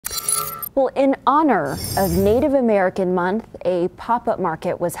Well, in honor of Native American Month, a pop-up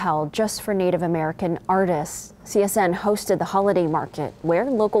market was held just for Native American artists. CSN hosted the holiday market where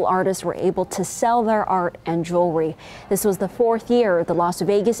local artists were able to sell their art and jewelry. This was the fourth year the Las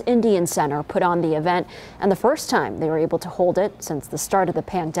Vegas Indian Center put on the event and the first time they were able to hold it since the start of the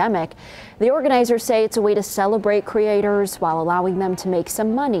pandemic. The organizers say it's a way to celebrate creators while allowing them to make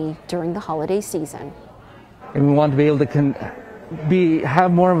some money during the holiday season. And we want to be able to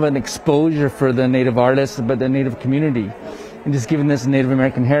have more of an exposure for the Native artists, but the Native community. And just given this Native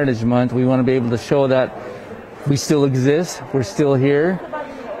American Heritage Month, we want to be able to show that we still exist, we're still here.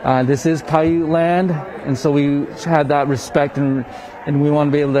 This is Paiute land, and so we had that respect, and we want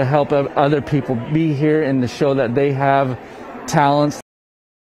to be able to help other people be here and to show that they have talents.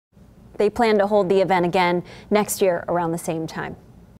 They plan to hold the event again next year around the same time.